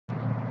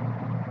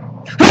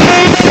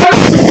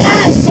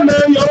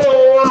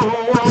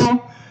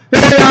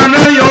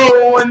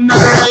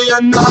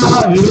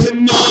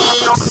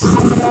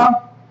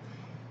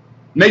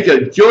Make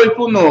a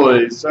joyful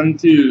noise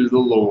unto the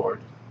Lord.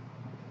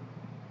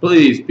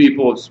 Please,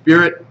 people of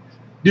spirit,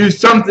 do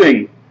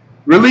something.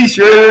 Release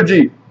your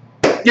energy.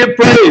 Give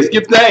praise.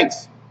 Give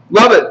thanks.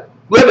 Love it.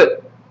 Live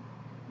it.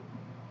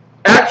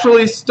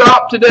 Actually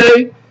stop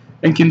today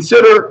and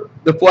consider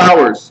the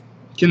flowers.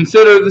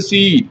 Consider the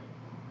seed.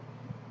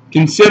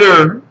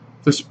 Consider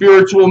the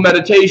spiritual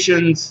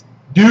meditations.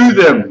 Do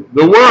them.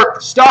 The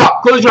work.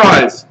 Stop. Close your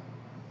eyes.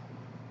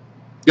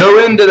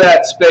 Go into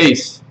that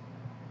space.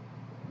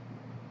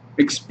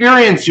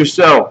 Experience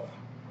yourself.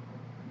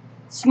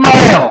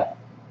 Smile.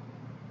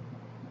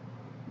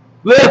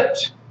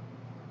 Lift.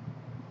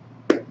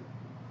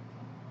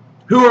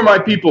 Who are my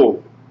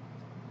people?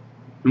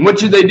 And what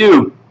should they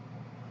do?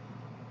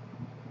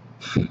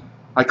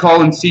 I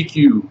call and seek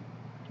you,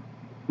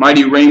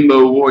 mighty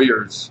rainbow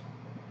warriors.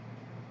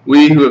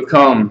 We who have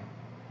come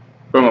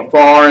from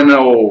afar and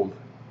old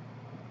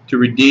to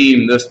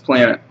redeem this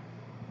planet.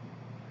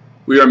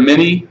 We are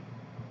many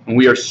and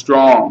we are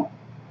strong.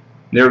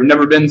 There have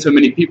never been so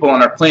many people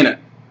on our planet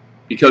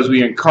because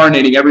we are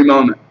incarnating every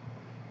moment.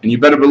 And you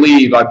better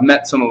believe I've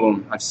met some of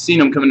them. I've seen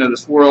them come into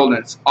this world and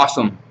it's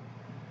awesome.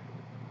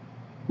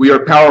 We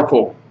are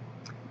powerful.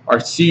 Our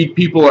seed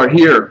people are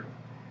here.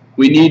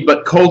 We need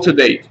but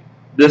cultivate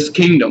this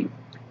kingdom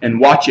and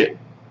watch it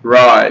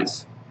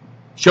rise.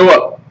 Show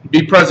up.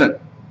 Be present.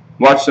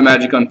 Watch the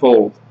magic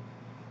unfold.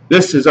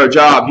 This is our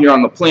job here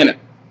on the planet.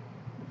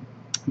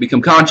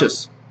 Become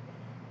conscious.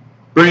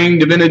 Bring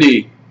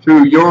divinity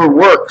through your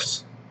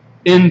works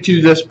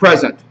into this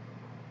present.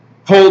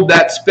 Hold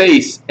that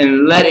space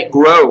and let it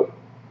grow.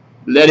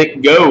 Let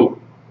it go.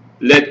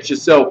 Let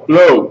yourself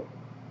flow.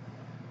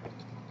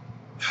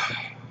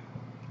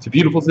 It's a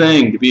beautiful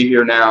thing to be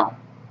here now.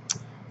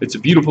 It's a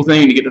beautiful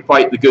thing to get to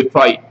fight the good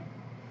fight.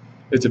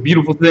 It's a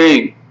beautiful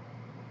thing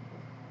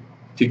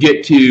to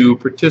get to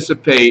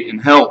participate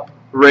and help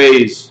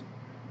raise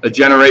a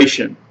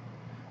generation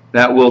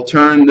that will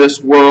turn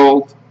this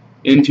world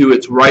into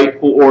its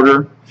rightful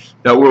order,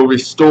 that will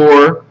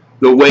restore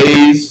the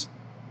ways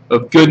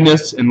of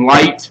goodness and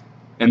light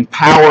and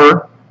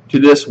power to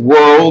this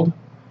world.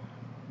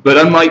 But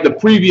unlike the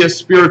previous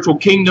spiritual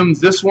kingdoms,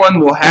 this one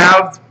will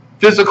have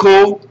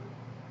physical,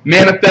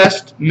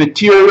 manifest,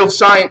 material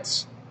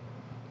science,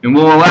 and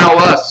will allow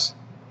us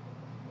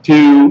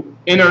to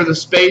enter the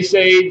space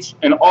age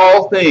and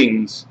all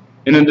things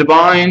in a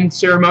divine,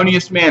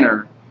 ceremonious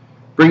manner,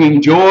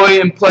 bringing joy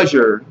and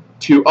pleasure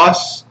to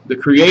us, the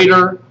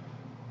Creator,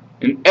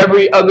 and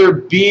every other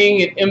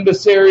being and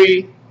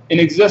emissary in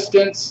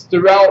existence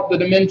throughout the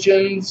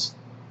dimensions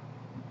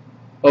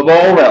of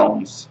all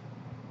realms.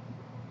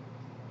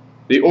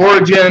 The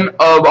origin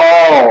of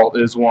all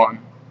is one.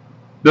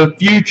 The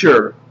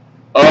future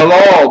of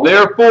all,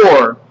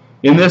 therefore,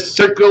 in this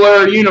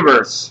circular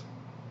universe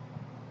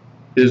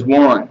is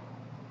one.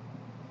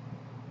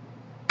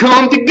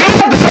 Come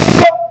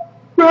together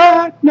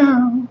right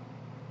now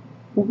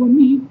over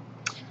me.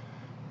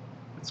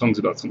 That song's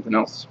about something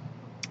else.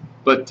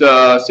 But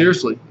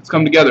seriously, let's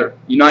come together,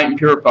 unite and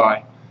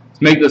purify.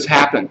 Let's make this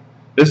happen.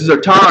 This is our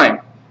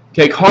time.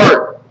 Take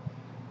heart.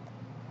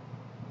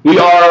 We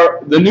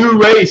are the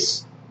new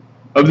race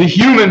of the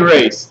human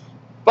race.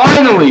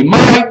 Finally,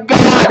 my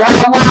God,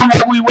 how long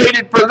have we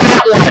waited for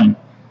that one?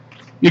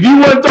 If you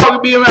want to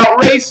talk to me about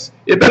race,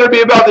 it better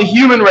be about the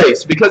human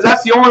race, because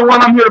that's the only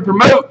one I'm here to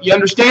promote. You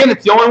understand?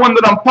 It's the only one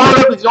that I'm part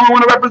of. It's the only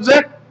one I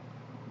represent.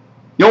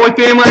 The only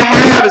family I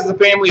have is the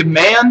family of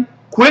man.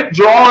 Quit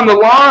drawing the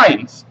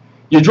lines.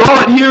 You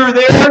draw it here or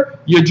there,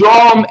 you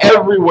draw them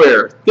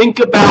everywhere. Think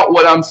about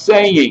what I'm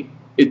saying.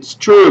 It's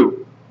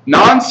true.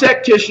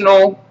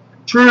 Non-sectional,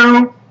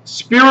 true,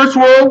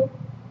 spiritual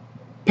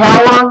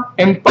power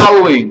and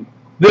following.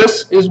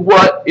 This is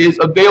what is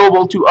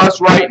available to us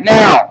right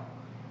now.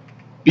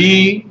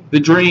 Be the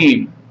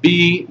dream.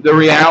 Be the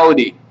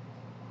reality.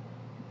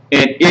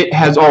 And it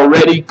has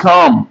already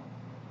come.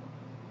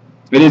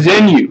 It is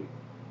in you.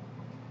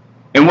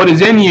 And what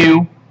is in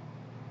you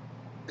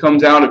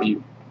comes out of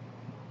you.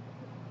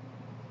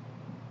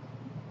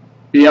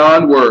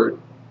 Beyond word,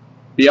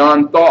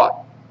 beyond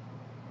thought,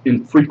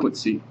 in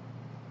frequency,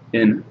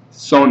 in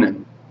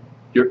sonin,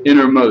 your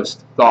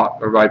innermost thought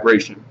or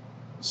vibration.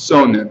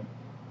 Sonin.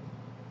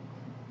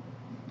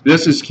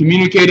 This is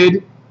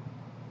communicated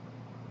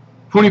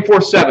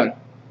 24/7.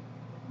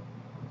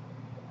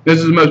 This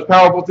is the most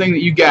powerful thing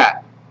that you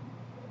got.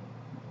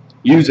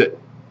 Use it.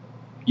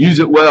 Use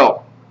it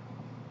well.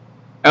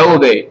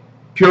 Elevate.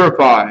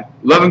 Purify.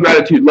 Love and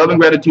gratitude. Love and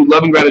gratitude.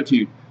 Love and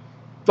gratitude.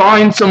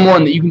 Find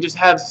someone that you can just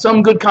have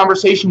some good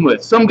conversation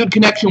with, some good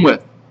connection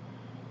with.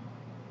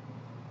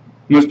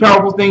 The most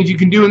powerful things you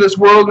can do in this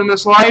world, in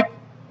this life,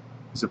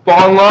 is to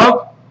fall in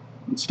love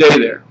and stay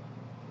there.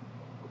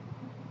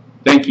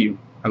 Thank you.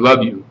 I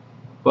love you.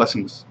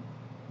 Blessings.